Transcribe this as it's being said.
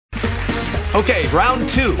Okay, round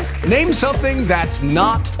two. Name something that's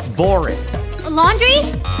not boring. A laundry?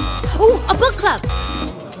 Ooh, a book club.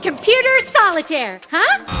 Computer solitaire,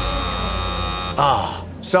 huh? Ah,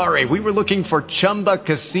 sorry, we were looking for Chumba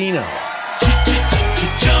Casino.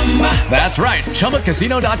 That's right,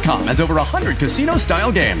 ChumbaCasino.com has over 100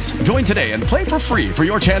 casino-style games. Join today and play for free for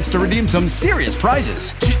your chance to redeem some serious prizes.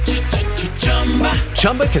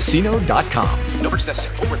 ChumbaCasino.com. No purchase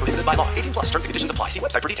necessary. Void where prohibited by law. 18 plus. Terms and conditions apply. See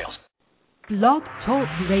website for details. Blog Talk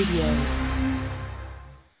Radio.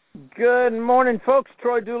 Good morning, folks.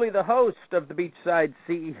 Troy Dooley, the host of the Beachside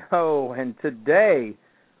CEO, and today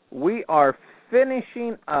we are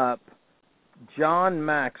finishing up John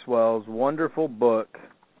Maxwell's wonderful book.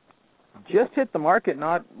 Just hit the market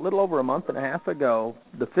not a little over a month and a half ago,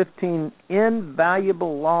 the 15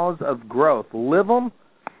 Invaluable Laws of Growth. Live them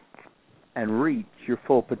and reach your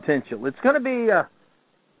full potential. It's going to be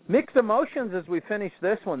mixed emotions as we finish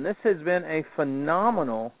this one. This has been a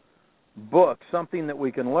phenomenal book, something that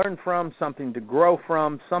we can learn from, something to grow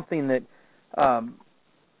from, something that I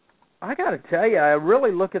got to tell you, I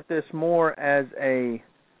really look at this more as a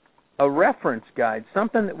reference guide,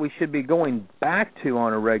 something that we should be going back to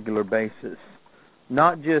on a regular basis,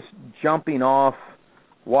 not just jumping off,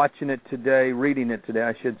 watching it today, reading it today,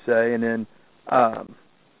 I should say, and then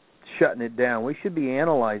shutting it down. We should be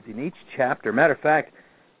analyzing each chapter. Matter of fact,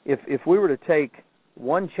 if we were to take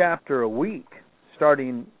one chapter a week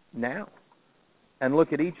starting now and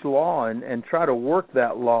look at each law and try to work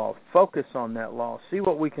that law, focus on that law, see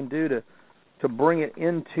what we can do to bring it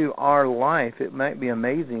into our life, it might be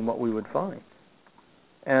amazing what we would find.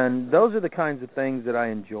 And those are the kinds of things that I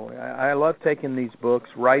enjoy. I love taking these books,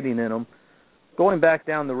 writing in them, going back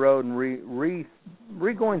down the road and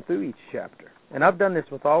re-going through each chapter. And I've done this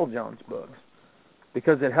with all John's books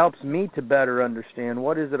because it helps me to better understand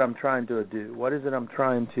what is it I'm trying to do, what is it I'm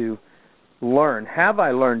trying to learn. Have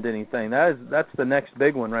I learned anything? That's the next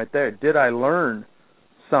big one right there. Did I learn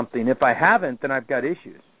something? If I haven't, then I've got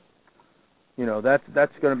issues. You know, that's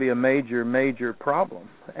going to be a major problem.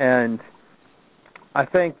 And I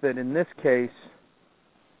think that in this case,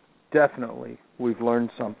 definitely we've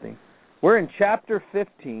learned something. We're in Chapter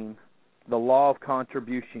 15, the Law of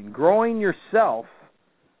Contribution. Growing yourself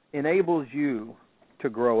enables you to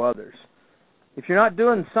grow others. If you're not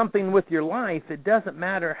doing something with your life, it doesn't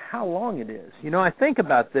matter how long it is. You know, I think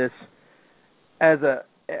about this as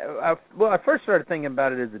I first started thinking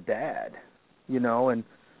about it as a dad, you know, and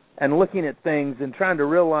looking at things and trying to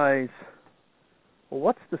realize, well,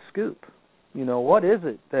 what's the scoop? You know, what is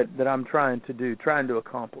it that I'm trying to do, trying to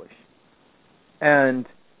accomplish? And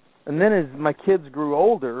then as my kids grew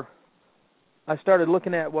older, I started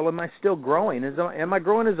looking at, well, am I still growing? Am I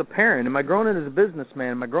growing as a parent? Am I growing as a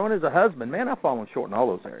businessman? Am I growing as a husband? Man, I've fallen short in all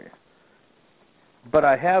those areas. But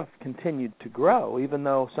I have continued to grow, even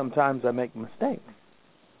though sometimes I make mistakes.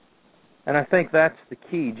 And I think that's the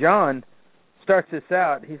key. John starts this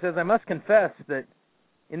out. He says, I must confess that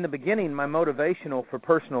in the beginning, my motivational for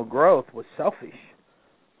personal growth was selfish.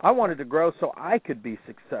 I wanted to grow so I could be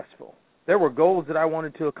successful. There were goals that I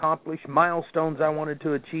wanted to accomplish, milestones I wanted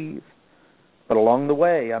to achieve. But along the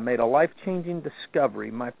way, I made a life-changing discovery.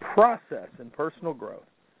 My process in personal growth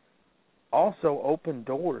also opened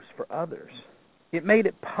doors for others. It made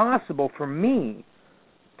it possible for me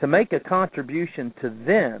to make a contribution to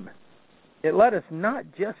them. It led us not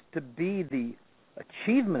just to be the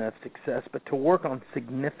achievement of success, but to work on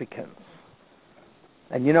significance.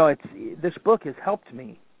 And, you know, this book has helped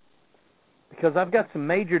me because I've got some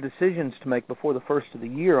major decisions to make before the first of the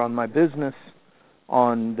year on my business,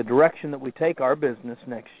 on the direction that we take our business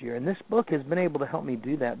next year. And this book has been able to help me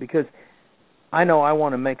do that because I know I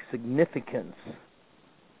want to make significance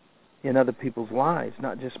in other people's lives,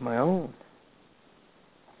 not just my own.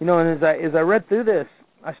 You know, and as I read through this,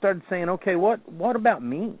 I started saying, okay, what about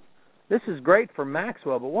me? This is great for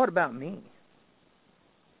Maxwell, but what about me?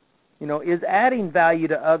 You know, is adding value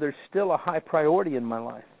to others still a high priority in my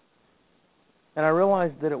life? And I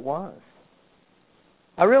realized that it was.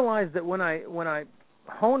 I realized that when I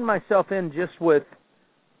honed myself in just with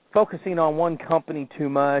focusing on one company too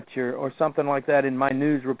much or something like that in my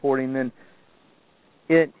news reporting, then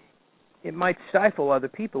it might stifle other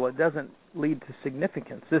people. It doesn't lead to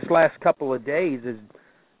significance. This last couple of days,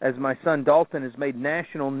 as my son Dalton has made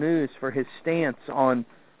national news for his stance on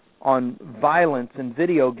violence and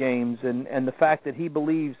video games and the fact that he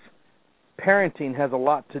believes parenting has a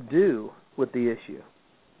lot to do with the issue.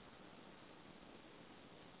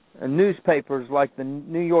 And newspapers like the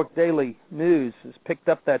New York Daily News has picked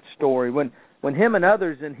up that story when him and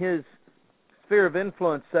others in his sphere of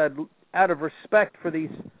influence said, out of respect for these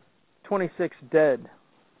 26 dead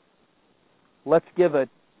let's give a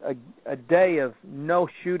day of no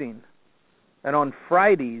shooting. And on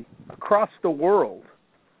Friday, across the world,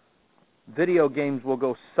 video games will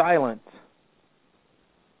go silent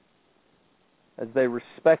as they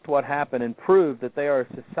respect what happened and prove that they are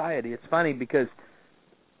a society. It's funny because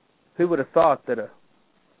who would have thought that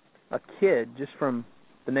a kid just from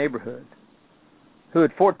the neighborhood who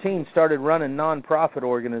at 14 started running non-profit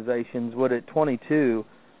organizations would at 22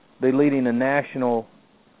 be leading a national,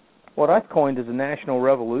 what I've coined as a national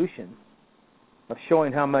revolution of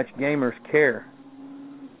showing how much gamers care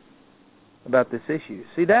about this issue.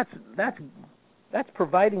 See, that's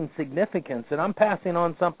providing significance, and I'm passing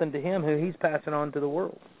on something to him who he's passing on to the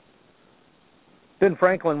world. Ben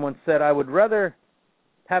Franklin once said, I would rather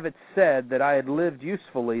have it said that I had lived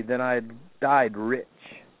usefully than I had died rich.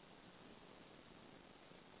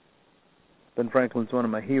 Ben Franklin's one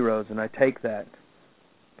of my heroes, and I take that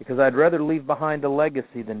because I'd rather leave behind a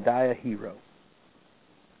legacy than die a hero.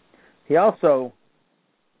 He also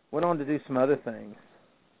went on to do some other things.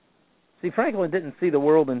 See, Franklin didn't see the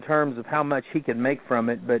world in terms of how much he could make from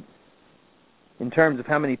it, but in terms of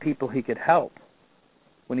how many people he could help.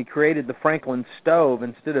 When he created the Franklin stove,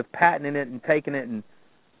 instead of patenting it and taking it and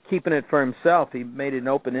keeping it for himself, he made it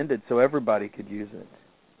open-ended so everybody could use it.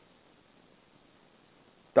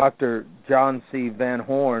 Dr. John C. Van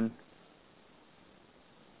Horn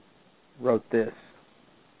wrote this: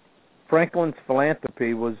 Franklin's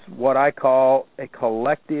philanthropy was what I call a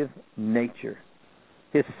collective nature.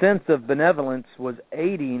 His sense of benevolence was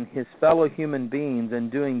aiding his fellow human beings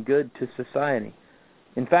and doing good to society.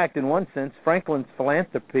 In fact, in one sense, Franklin's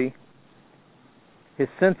philanthropy, his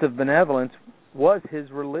sense of benevolence, was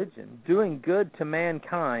his religion. Doing good to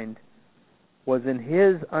mankind was, in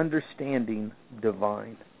his understanding,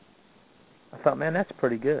 divine. I thought, man, that's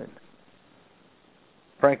pretty good.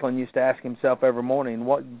 Franklin used to ask himself every morning,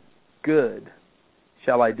 what good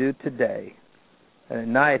shall I do today? And at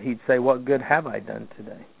night he'd say, what good have I done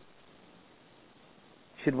today?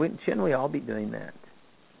 Shouldn't we all be doing that?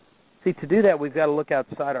 See, to do that, we've got to look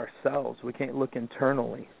outside ourselves. We can't look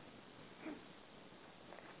internally.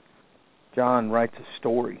 John writes a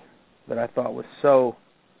story that I thought was so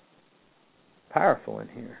powerful in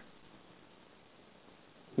here.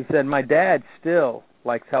 He said, my dad still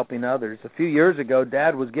likes helping others. A few years ago,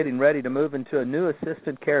 Dad was getting ready to move into a new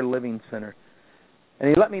assisted care living center. And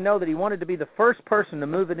he let me know that he wanted to be the first person to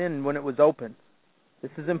move it in when it was open.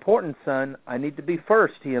 This is important, son. I need to be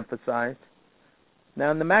first, he emphasized. Now,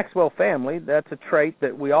 in the Maxwell family, that's a trait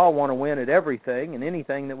that we all want to win at everything and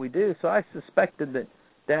anything that we do, so I suspected that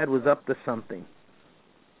Dad was up to something.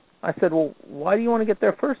 I said, well, why do you want to get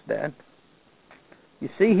there first, Dad? You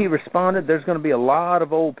see, he responded, there's going to be a lot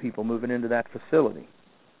of old people moving into that facility.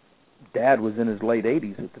 Dad was in his late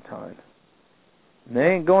 80s at the time.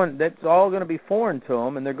 And that's all going to be foreign to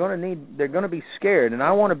them, and they're going to be scared, and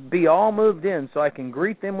I want to be all moved in so I can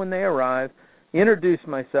greet them when they arrive, introduce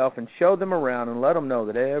myself, and show them around and let them know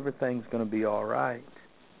that everything's going to be all right.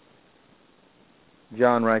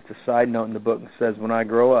 John writes a side note in the book and says, when I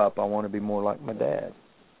grow up, I want to be more like my dad.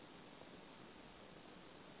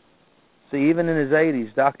 See, even in his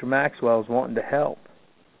 80s, Dr. Maxwell is wanting to help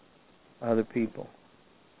other people.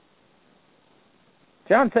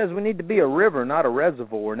 John says we need to be a river, not a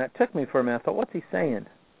reservoir, and that took me for a minute. I thought, what's he saying?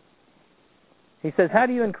 He says, how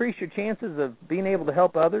do you increase your chances of being able to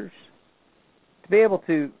help others? To be able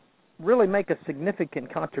to really make a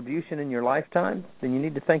significant contribution in your lifetime, then you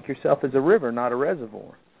need to think yourself as a river, not a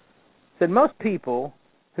reservoir. He said most people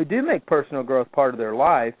who do make personal growth part of their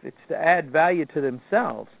life, it's to add value to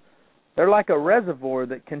themselves. They're like a reservoir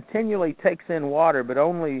that continually takes in water, but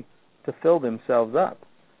only to fill themselves up.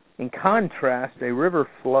 In contrast, a river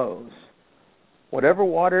flows. Whatever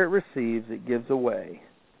water it receives, it gives away.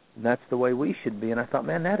 And that's the way we should be. And I thought,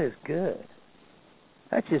 man, that is good.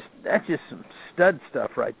 That's just some stud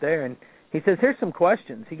stuff right there. And he says, here's some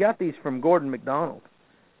questions. He got these from Gordon MacDonald.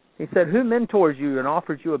 He said, who mentors you and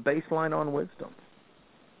offers you a baseline on wisdom?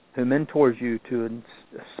 Who mentors you to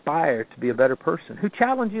aspire to be a better person? Who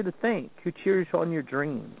challenges you to think? Who cheers on your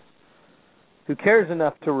dreams? Who cares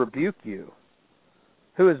enough to rebuke you?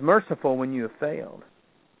 Who is merciful when you have failed?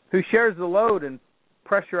 Who shares the load in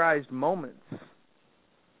pressurized moments?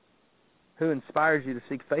 Who inspires you to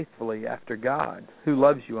seek faithfully after God? Who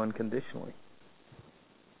loves you unconditionally?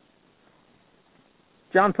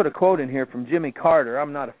 John put a quote in here from Jimmy Carter.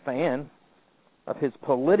 I'm not a fan of his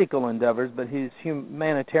political endeavors, but his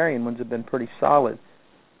humanitarian ones have been pretty solid.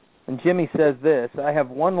 And Jimmy says this, I have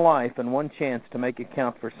one life and one chance to make it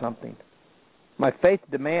count for something. My faith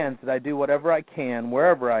demands that I do whatever I can,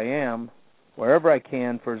 wherever I am, wherever I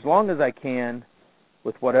can, for as long as I can,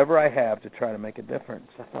 with whatever I have to try to make a difference.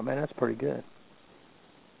 I thought, man, that's pretty good.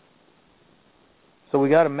 So we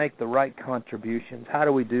got to make the right contributions. How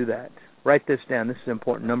do we do that? Write this down. This is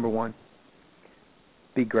important. Number one,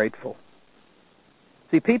 be grateful.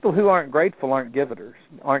 See, people who aren't grateful aren't givers.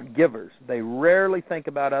 They rarely think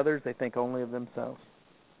about others. They think only of themselves.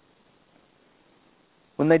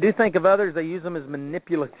 When they do think of others, they use them as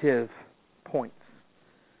manipulative points.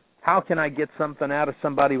 How can I get something out of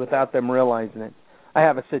somebody without them realizing it? I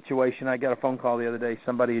have a situation. I got a phone call the other day.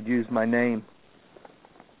 Somebody had used my name,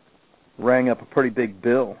 rang up a pretty big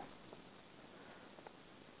bill.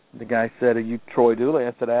 The guy said, "Are you Troy Dooley?"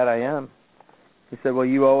 I said, "I am." He said, "Well,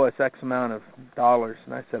 you owe us X amount of dollars."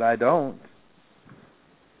 And I said, "I don't."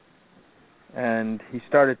 And he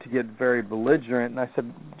started to get very belligerent. And I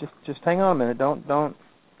said, "Just hang on a minute. Don't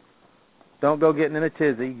go getting in a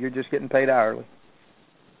tizzy. You're just getting paid hourly."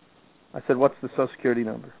 I said, "What's the Social Security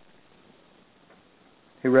number?"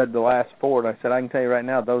 He read the last four, and I said, "I can tell you right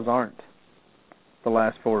now, those aren't the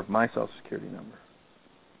last four of my Social Security number."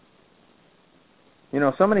 You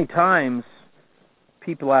know, so many times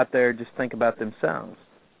people out there just think about themselves.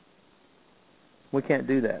 We can't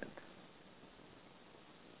do that.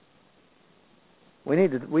 We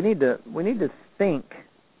need to think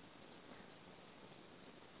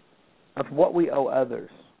of what we owe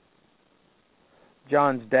others.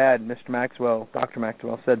 John's dad, Mr. Maxwell, Dr.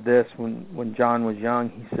 Maxwell, said this when John was young.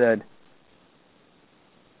 He said,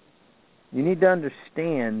 "You need to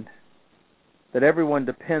understand that everyone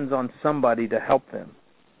depends on somebody to help them."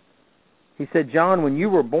 He said, "John, when you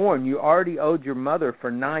were born, you already owed your mother for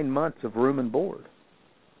 9 months of room and board."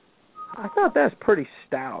 I thought that's pretty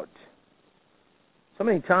stout. So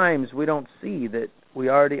many times we don't see that we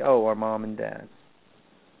already owe our mom and dad.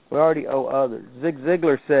 We already owe others. Zig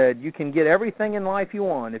Ziglar said, "You can get everything in life you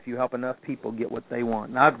want if you help enough people get what they want."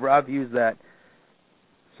 And I've used that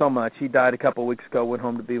so much. He died a couple of weeks ago, went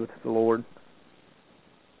home to be with the Lord.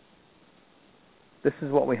 This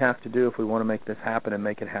is what we have to do if we want to make this happen and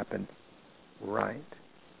make it happen right.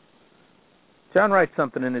 John writes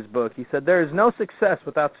something in his book. He said, "There is no success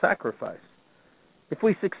without sacrifice. If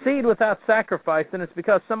we succeed without sacrifice, then it's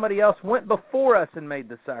because somebody else went before us and made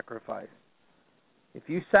the sacrifice. If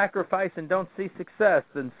you sacrifice and don't see success,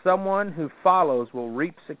 then someone who follows will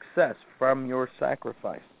reap success from your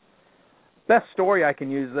sacrifice." Best story I can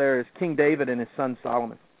use there is King David and his son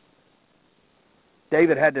Solomon.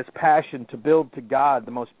 David had this passion to build to God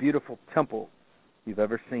the most beautiful temple you've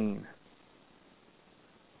ever seen.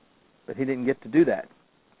 But he didn't get to do that.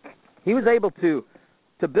 He was able to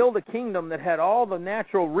build a kingdom that had all the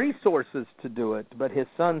natural resources to do it, but his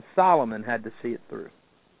son Solomon had to see it through.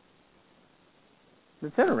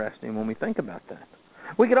 It's interesting when we think about that.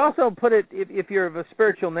 We could also put it, if you're of a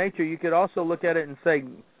spiritual nature, you could also look at it and say,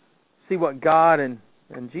 see what God and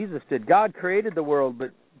Jesus did. God created the world,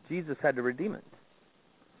 but Jesus had to redeem it.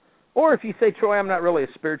 Or if you say, "Troy, I'm not really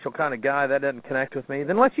a spiritual kind of guy, that doesn't connect with me,"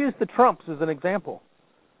 then let's use the Trumps as an example.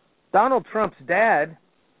 Donald Trump's dad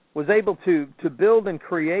was able to build and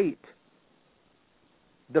create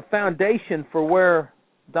the foundation for where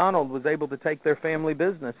Donald was able to take their family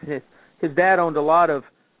business. His dad owned a lot of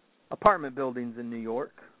apartment buildings in New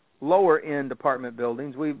York, lower-end apartment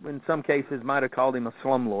buildings. We, in some cases, might have called him a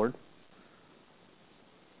slumlord.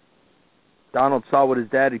 Donald saw what his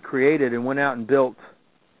dad had created and went out and built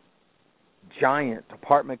giant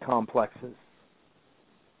apartment complexes,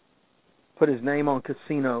 put his name on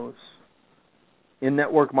casinos, in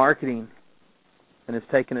network marketing, and has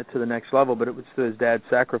taken it to the next level. But it was through his dad's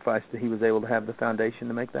sacrifice that he was able to have the foundation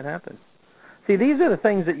to make that happen. See, these are the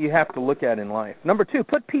things that you have to look at in life. Number two,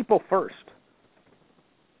 put people first.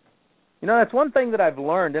 You know, that's one thing that I've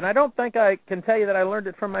learned, and I don't think I can tell you that I learned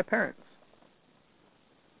it from my parents.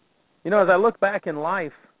 You know, as I look back in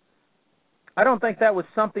life, I don't think that was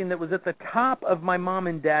something that was at the top of my mom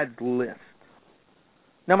and dad's list.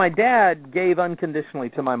 Now, my dad gave unconditionally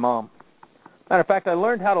to my mom. Matter of fact, I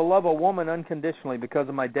learned how to love a woman unconditionally because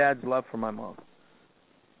of my dad's love for my mom.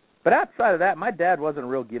 But outside of that, my dad wasn't a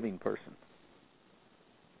real giving person.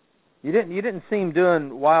 You didn't see him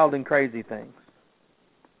doing wild and crazy things.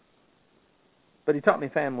 But he taught me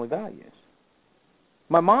family values.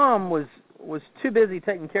 My mom was too busy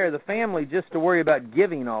taking care of the family just to worry about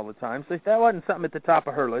giving all the time. So that wasn't something at the top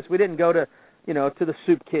of her list. We didn't go to the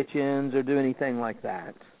soup kitchens or do anything like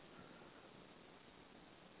that.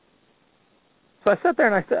 So I sat there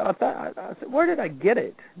and I said, where did I get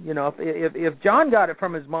it? You know, if John got it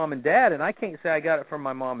from his mom and dad, and I can't say I got it from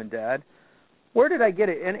my mom and dad, where did I get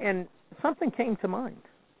it? And something came to mind.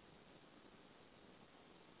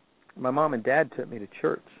 My mom and dad took me to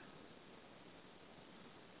church.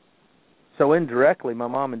 So indirectly, my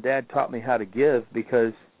mom and dad taught me how to give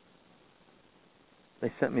because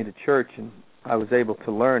they sent me to church, and I was able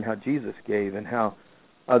to learn how Jesus gave and how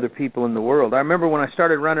other people in the world. I remember when I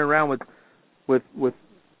started running around with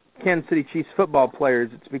Kansas City Chiefs football players,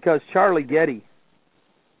 it's because Charlie Getty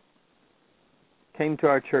came to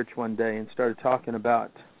our church one day and started talking about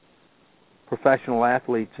professional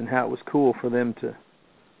athletes and how it was cool for them to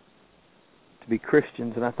be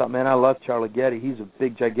Christians. And I thought, man, I love Charlie Getty. He's a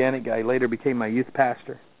big, gigantic guy. He later became my youth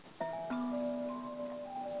pastor.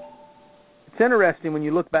 It's interesting when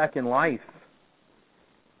you look back in life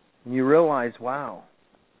and you realize, wow,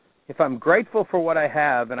 if I'm grateful for what I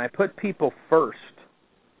have and I put people first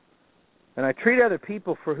and I treat other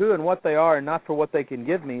people for who and what they are and not for what they can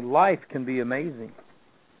give me, life can be amazing.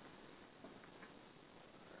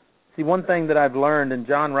 See, one thing that I've learned, and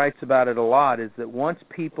John writes about it a lot, is that once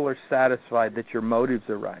people are satisfied that your motives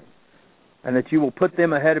are right and that you will put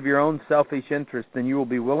them ahead of your own selfish interest, then they will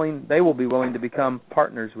be willing to become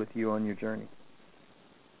partners with you on your journey.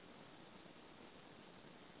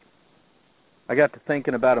 I got to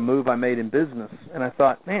thinking about a move I made in business, and I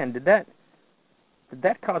thought, man, did that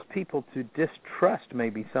cause people to distrust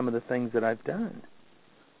maybe some of the things that I've done?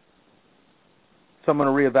 So I'm going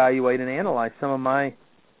to reevaluate and analyze some of my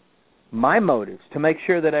motives to make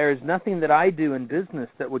sure that there is nothing that I do in business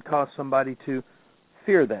that would cause somebody to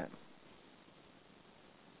fear that.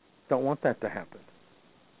 Don't want that to happen.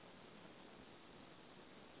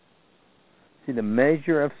 See, the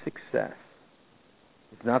measure of success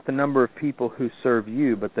is not the number of people who serve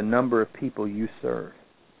you, but the number of people you serve.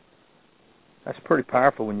 That's pretty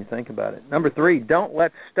powerful when you think about it. Number 3, don't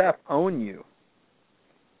let stuff own you.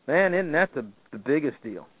 Man, isn't that the biggest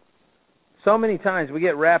deal? So many times we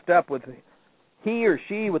get wrapped up with he or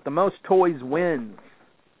she with the most toys wins.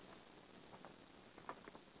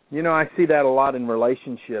 You know, I see that a lot in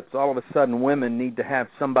relationships. All of a sudden women need to have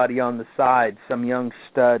somebody on the side, some young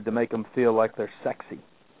stud to make them feel like they're sexy.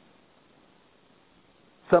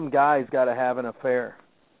 Some guy's got to have an affair.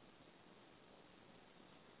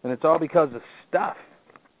 And it's all because of stuff.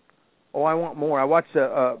 Oh, I want more. I watched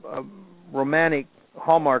a romantic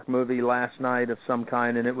Hallmark movie last night of some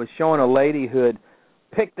kind, and it was showing a lady who had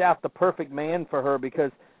picked out the perfect man for her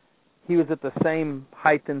because he was at the same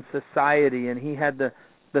height in society and he had the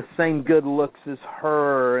same good looks as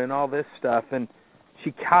her and all this stuff, and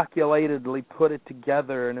she calculatedly put it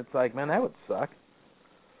together, and it's like, man, that would suck.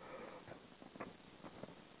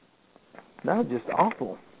 That was just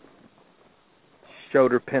awful.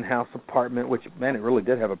 Showed her penthouse apartment, which, man, it really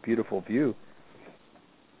did have a beautiful view.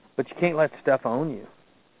 But you can't let stuff own you.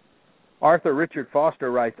 Arthur Richard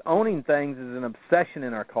Foster writes, owning things is an obsession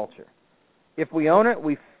in our culture. If we own it,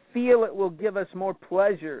 we feel it will give us more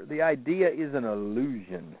pleasure. The idea is an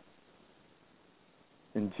illusion.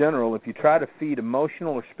 In general, if you try to feed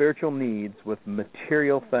emotional or spiritual needs with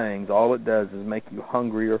material things, all it does is make you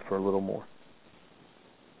hungrier for a little more.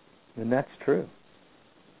 And that's true.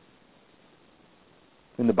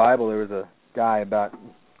 In the Bible, there was a guy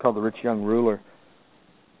called the Rich Young Ruler.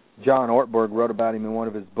 John Ortberg wrote about him in one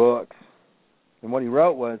of his books. And what he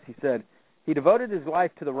wrote was, he said, he devoted his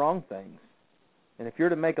life to the wrong things. And if you're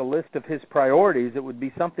to make a list of his priorities, it would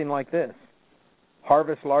be something like this: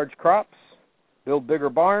 harvest large crops, build bigger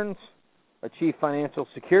barns, achieve financial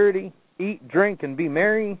security, eat, drink, and be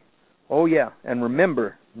merry. Oh, yeah, and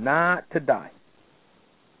remember not to die,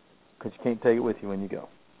 because you can't take it with you when you go.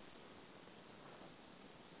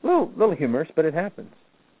 Little humorous, but it happens.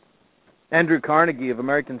 Andrew Carnegie of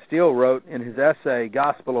American Steel wrote in his essay,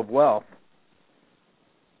 Gospel of Wealth,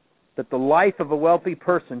 that the life of a wealthy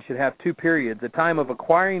person should have 2 periods, a time of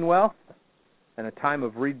acquiring wealth and a time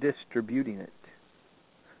of redistributing it.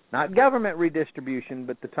 Not government redistribution,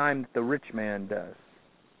 but the time that the rich man does.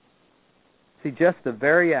 See, just the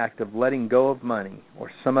very act of letting go of money or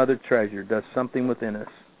some other treasure does something within us,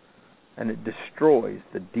 and it destroys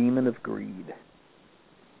the demon of greed.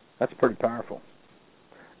 That's pretty powerful.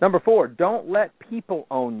 Number 4, don't let people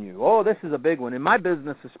own you. Oh, this is a big one. In my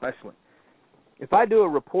business especially. If I do a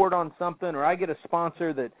report on something or I get a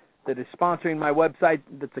sponsor that is sponsoring my website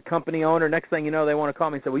that's a company owner, next thing you know, they want to call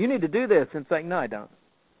me and say, well, you need to do this. And it's like, no, I don't.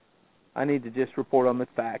 I need to just report on the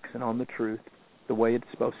facts and on the truth the way it's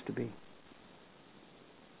supposed to be.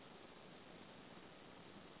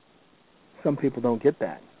 Some people don't get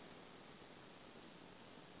that.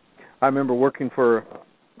 I remember working for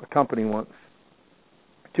a company once.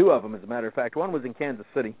 2 of them, as a matter of fact. One was in Kansas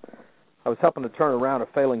City. I was helping to turn around a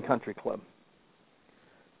failing country club.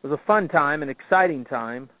 It was a fun time, an exciting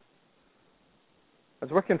time. I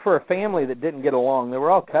was working for a family that didn't get along. They were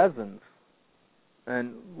all cousins.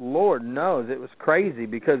 And Lord knows it was crazy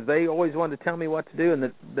because they always wanted to tell me what to do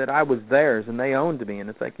and that I was theirs and they owned me. And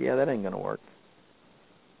it's like, yeah, that ain't going to work.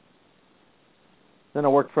 Then I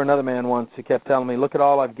worked for another man once who kept telling me, look at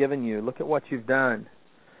all I've given you. Look at what you've done.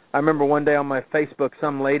 I remember one day on my Facebook,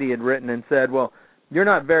 some lady had written and said, well, you're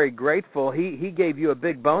not very grateful. He gave you a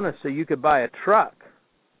big bonus so you could buy a truck.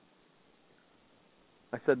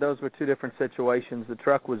 I said those were two different situations. The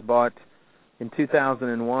truck was bought in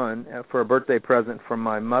 2001 for a birthday present from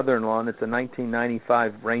my mother-in-law, and it's a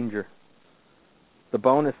 1995 Ranger. The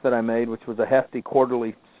bonus that I made, which was a hefty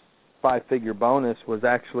quarterly 5-figure bonus, was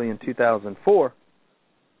actually in 2004,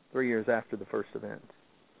 3 years after the first event.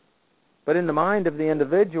 But in the mind of the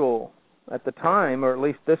individual at the time, or at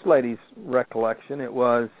least this lady's recollection, it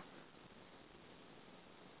was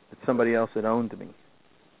that somebody else had owned me.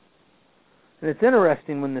 And it's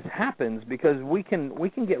interesting when this happens because we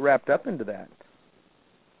can get wrapped up into that.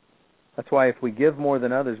 That's why if we give more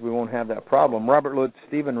than others, we won't have that problem. Robert Louis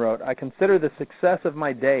Steven wrote, I consider the success of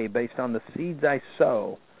my day based on the seeds I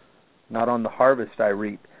sow, not on the harvest I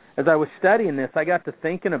reap. As I was studying this, I got to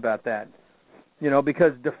thinking about that.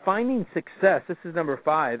 Because defining success, this is number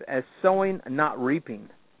 5, as sowing, not reaping.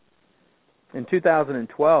 In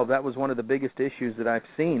 2012, that was one of the biggest issues that I've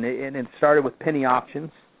seen. And it started with penny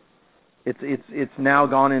options. It's now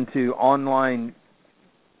gone into online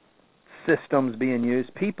systems being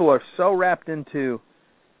used. People are so wrapped into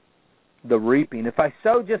the reaping. If I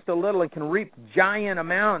sow just a little and can reap giant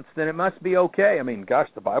amounts, then it must be okay. I mean, gosh,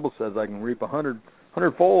 the Bible says I can reap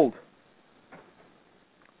 100-fold.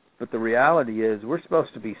 But the reality is we're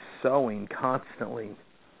supposed to be sowing constantly,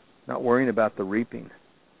 not worrying about the reaping.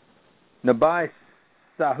 Nabai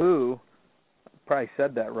Sahu, probably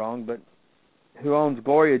said that wrong, but who owns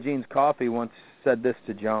Gloria Jean's Coffee once said this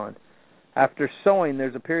to John. After sowing,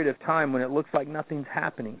 there's a period of time when it looks like nothing's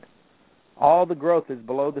happening. All the growth is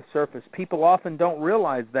below the surface. People often don't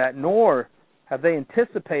realize that, nor have they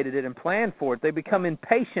anticipated it and planned for it. They become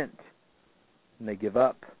impatient, and they give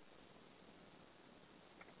up.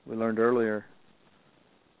 We learned earlier,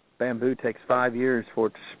 bamboo takes 5 years for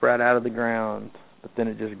it to sprout out of the ground, but then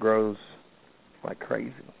it just grows like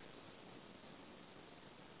crazy.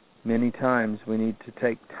 Many times we need to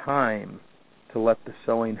take time to let the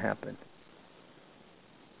sowing happen.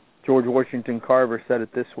 George Washington Carver said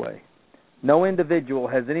it this way, no individual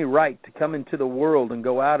has any right to come into the world and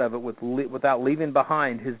go out of it without leaving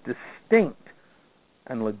behind his distinct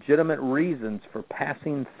and legitimate reasons for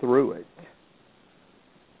passing through it.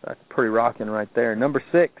 That's pretty rocking right there. Number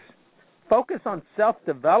 6, focus on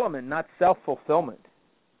self-development, not self-fulfillment.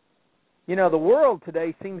 The world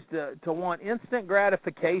today seems to want instant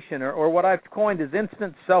gratification, or what I've coined as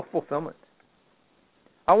instant self-fulfillment.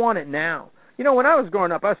 I want it now. When I was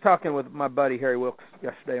growing up, I was talking with my buddy Harry Wilkes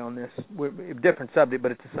yesterday on this, different subject,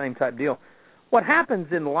 but it's the same type deal. What happens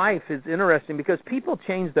in life is interesting because people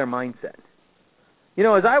change their mindset.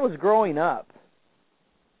 As I was growing up,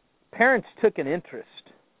 parents took an interest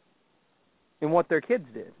in what their kids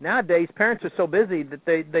did. Nowadays, parents are so busy that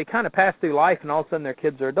they kind of pass through life and all of a sudden their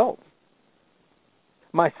kids are adults.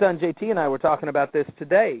 My son JT and I were talking about this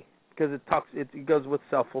today because it goes with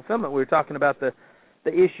self-fulfillment. We were talking about the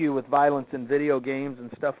issue with violence in video games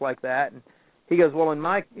and stuff like that. And he goes, well, in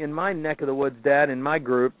my neck of the woods, Dad, in my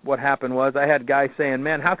group, what happened was I had guys saying,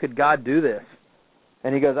 man, how could God do this?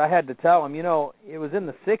 And he goes, I had to tell him, it was in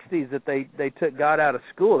the 60s that they took God out of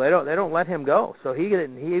school. They don't let him go. So he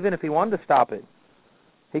even if he wanted to stop it,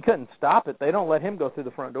 he couldn't stop it. They don't let him go through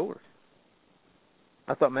the front doors.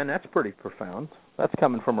 I thought, man, that's pretty profound. That's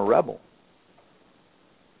coming from a rebel.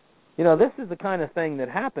 This is the kind of thing that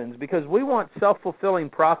happens because we want self-fulfilling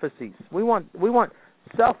prophecies. We want to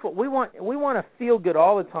feel good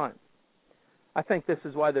all the time. I think this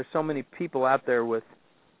is why there's so many people out there with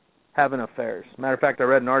having affairs. Matter of fact, I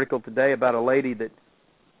read an article today about a lady that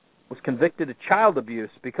was convicted of child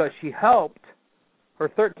abuse because she helped her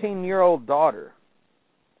 13-year-old daughter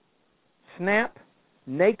snap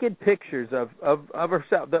naked pictures of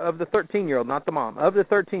herself, of the 13-year-old, not the mom, of the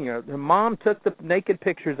 13-year-old. Her mom took the naked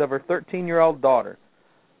pictures of her 13-year-old daughter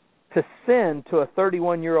to send to a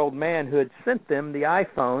 31-year-old man who had sent them the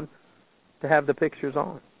iPhone to have the pictures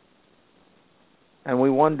on. And we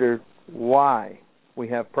wonder why we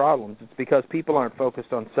have problems. It's because people aren't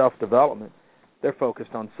focused on self-development. They're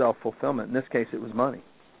focused on self-fulfillment. In this case, it was money.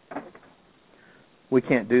 We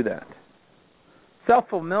can't do that.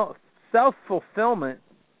 Self-fulfillment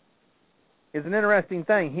is an interesting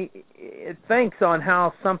thing. It thinks on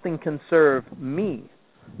how something can serve me.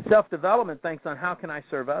 Self-development thinks on how can I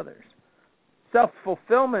serve others.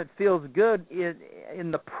 Self-fulfillment feels good is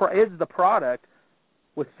the product.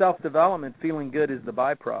 with self-development, feeling good is the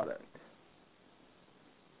byproduct.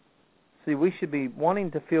 See, we should be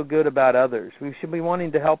wanting to feel good about others. We should be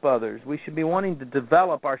wanting to help others. We should be wanting to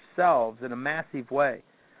develop ourselves in a massive way.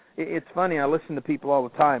 It's funny, I listen to people all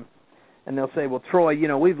the time, and they'll say, well, Troy, you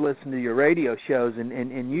know, we've listened to your radio shows,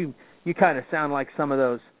 and you kind of sound like some of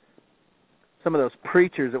those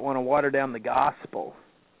preachers that want to water down the gospel.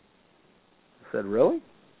 I said, really?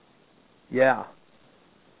 Yeah.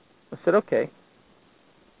 I said, okay.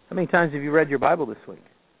 How many times have you read your Bible this week?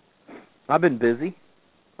 I've been busy.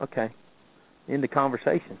 Okay. Into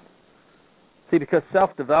conversation. See, because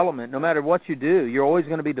self-development, no matter what you do, you're always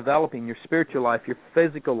going to be developing your spiritual life, your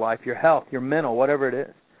physical life, your health, your mental, whatever it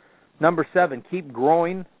is. Number 7, keep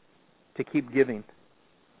growing to keep giving.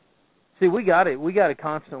 See, we got to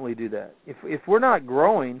constantly do that. If we're not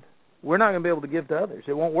growing, we're not going to be able to give to others.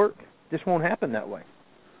 It won't work. It just won't happen that way.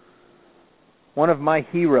 One of my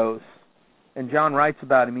heroes, and John writes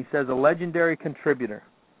about him, he says, a legendary contributor.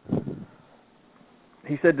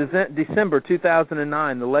 He said, December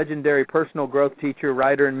 2009, the legendary personal growth teacher,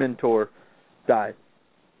 writer, and mentor died.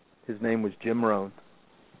 His name was Jim Rohn.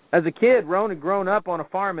 As a kid, Rohn had grown up on a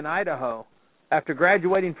farm in Idaho. After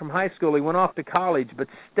graduating from high school, he went off to college, but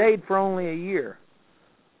stayed for only a year.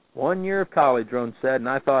 1 year of college, Rohn said, and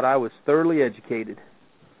I thought I was thoroughly educated.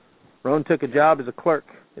 Rohn took a job as a clerk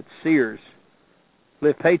at Sears.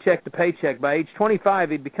 Lived paycheck to paycheck. By age 25,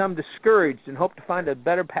 he'd become discouraged and hoped to find a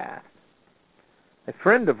better path. A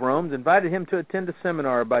friend of Rohn's invited him to attend a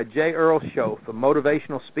seminar by J. Earl Schoaf, a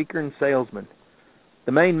motivational speaker and salesman.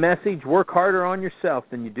 The main message, work harder on yourself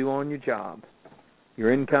than you do on your job.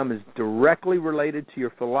 Your income is directly related to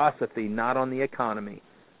your philosophy, not on the economy.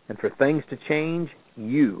 And for things to change,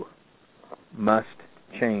 you must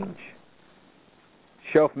change.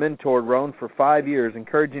 Schoaf mentored Rohn for 5 years,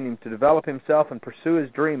 encouraging him to develop himself and pursue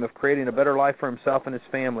his dream of creating a better life for himself and his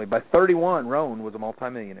family. By 31, Rohn was a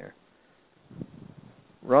multimillionaire.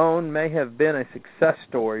 Rohn may have been a success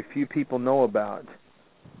story few people know about,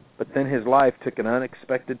 but then his life took an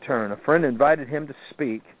unexpected turn. A friend invited him to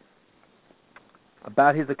speak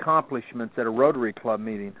about his accomplishments at a Rotary Club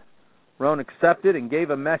meeting. Rohn accepted and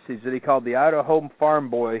gave a message that he called The Idaho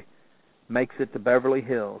Farm Boy Makes It to Beverly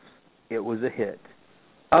Hills. It was a hit.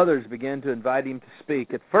 Others began to invite him to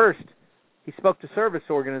speak. At first, he spoke to service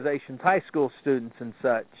organizations, high school students, and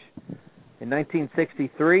such. In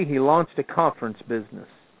 1963, he launched a conference business.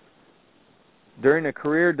 During a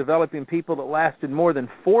career developing people that lasted more than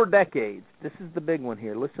 4 decades, this is the big one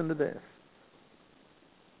here, listen to this.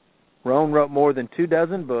 Rohn wrote more than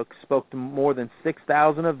 24 books, spoke to more than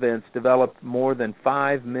 6,000 events, developed more than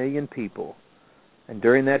 5 million people. And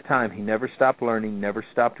during that time, he never stopped learning, never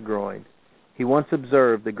stopped growing. He once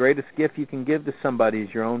observed, the greatest gift you can give to somebody is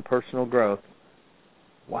your own personal growth.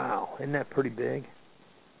 Wow, isn't that pretty big?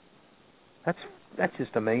 That's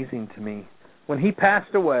just amazing to me. When he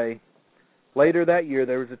passed away, later that year,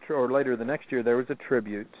 later the next year, there was a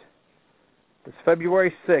tribute. It's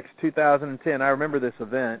February 6, 2010. I remember this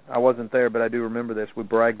event. I wasn't there, but I do remember this. We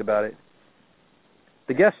bragged about it.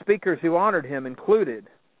 The guest speakers who honored him included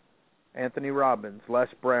Anthony Robbins, Les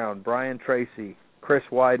Brown, Brian Tracy, Chris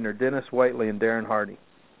Widener, Dennis Waitley, and Darren Hardy.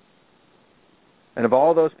 And of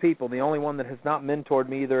all those people, the only one that has not mentored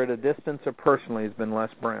me either at a distance or personally has been Les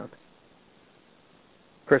Brown.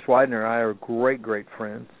 Chris Widener and I are great, great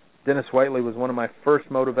friends. Dennis Waitley was one of my first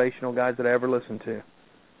motivational guys that I ever listened to.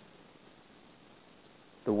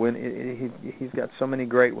 He's got so many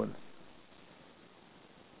great ones.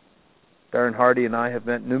 Darren Hardy and I have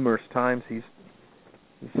met numerous times. He's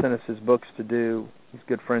sent us his books to do. He's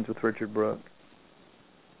good friends with Richard Brooke.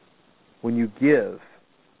 When you give,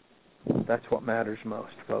 that's what matters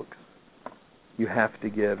most, folks. You have to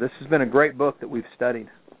give. This has been a great book that we've studied.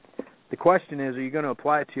 The question is, are you going to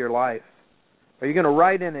apply it to your life? Are you going to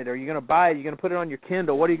write in it? Are you going to buy it? Are you going to put it on your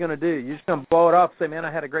Kindle? What are you going to do? You're just going to blow it off and say, man,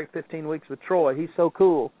 I had a great 15 weeks with Troy. He's so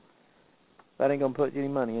cool. That ain't going to put any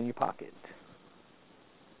money in your pocket.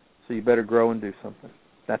 So you better grow and do something.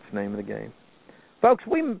 That's the name of the game. Folks,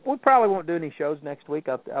 we probably won't do any shows next week.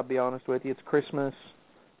 I'll be honest with you. It's Christmas.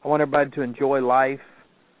 I want everybody to enjoy life.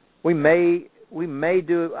 We may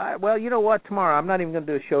do, well, you know what, tomorrow. I'm not even going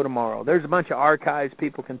to do a show tomorrow. There's a bunch of archives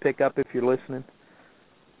people can pick up if you're listening.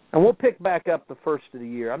 And we'll pick back up the first of the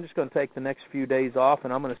year. I'm just going to take the next few days off,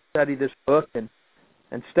 and I'm going to study this book and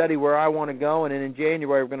study where I want to go. And then in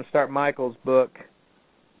January, we're going to start Michael's book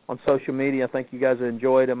on social media. I think you guys will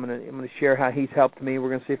enjoy it. I'm going to share how he's helped me. We're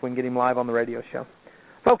going to see if we can get him live on the radio show.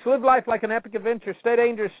 Folks, live life like an epic adventure. Stay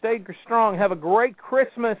dangerous, stay strong. Have a great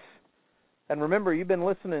Christmas. And remember, you've been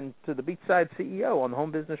listening to the Beachside CEO on the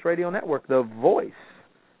Home Business Radio Network, the voice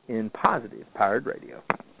in Positive Powered Radio.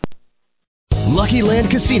 Lucky Land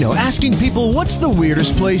Casino, asking people, what's the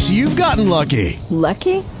weirdest place you've gotten lucky?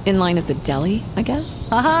 Lucky? In line at the deli, I guess?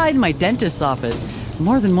 Aha, in my dentist's office.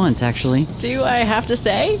 More than once, actually. Do I have to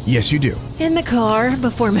say? Yes, you do. In the car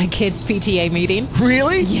before my kids' PTA meeting.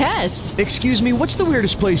 Really? Yes. Excuse me, what's the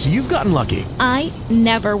weirdest place you've gotten lucky? I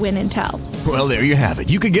never win and tell. Well, there you have it.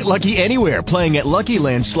 You can get lucky anywhere, playing at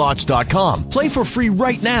LuckyLandSlots.com. Play for free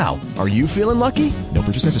right now. Are you feeling lucky? No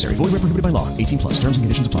purchase necessary. Void where prohibited by law. 18+. Terms and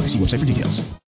conditions apply. See website for details.